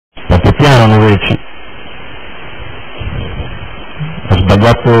Nureci. Ha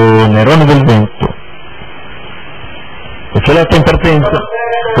sbagliato Nerone del Vento. MICHELOTTO in partenza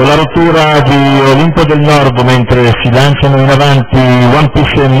con la rottura di Olimpo del Nord, mentre si lanciano in avanti One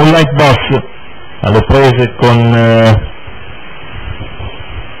Piece e Moonlight Boss alle prese con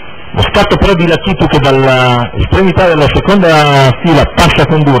lo scatto però di Lakitu, che dalla estremità della seconda fila passa a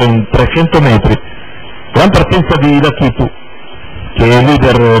condurre in 300 metri. Gran partenza di Lakitu, che è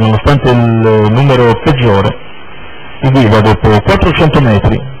leader nonostante il numero peggiore, di guida dopo 400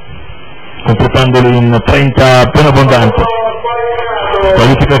 metri, completandoli in 30 appena abbondante.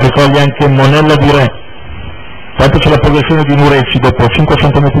 Qualifica che coglie anche Monella di Re. Tanto c'è la progressione di Nureci, dopo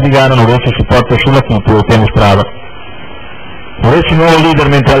 500 metri di gara Nureci si porta sulla Lakitu e tiene strada. Nureci nuovo leader,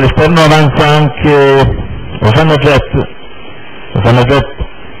 mentre all'esterno avanza anche OSANNA Jet. OSANNA Jet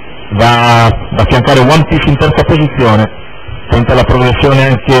va ad affiancare One Piece in terza posizione, tenta la progressione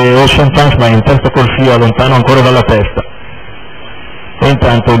anche Ocean Chance, ma in terza corsia, lontano ancora dalla testa. E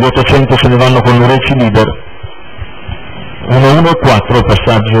intanto gli 800 se ne vanno con Nureci leader. 1-1 e 4 il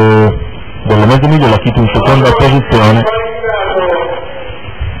passaggio dello mezzo miglio, Lakitu in seconda posizione.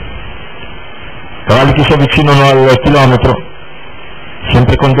 Cavalli che si avvicinano al chilometro,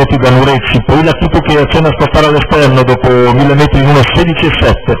 sempre condotti da Nureci, poi Lakitu che accenna a spostare all'esterno dopo 1000 metri in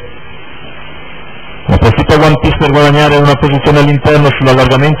 1.16.7. Ne approfitta One Piece per guadagnare una posizione all'interno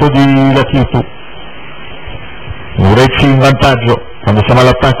sull'allargamento di Lakitu. Nureci in vantaggio quando siamo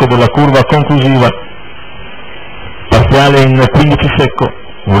all'attacco della curva conclusiva, parziale in 15 secco.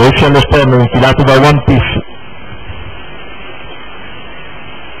 Nureci all'esterno infilato da One Piece.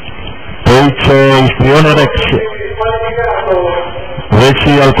 Poi c'è Istrione Rex.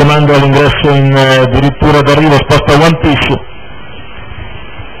 Nureci al comando all'ingresso in addirittura d'arrivo, sposta One Piece.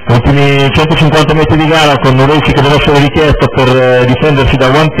 Ultimi 150 metri di gara con Nureci che deve essere richiesto per difendersi da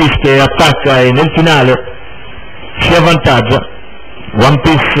One Piece che attacca e nel finale si avvantaggia. One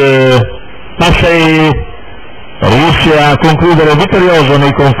Piece passa e riesce a concludere vittorioso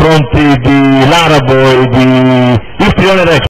nei confronti di LARABO e di Istrione Rex.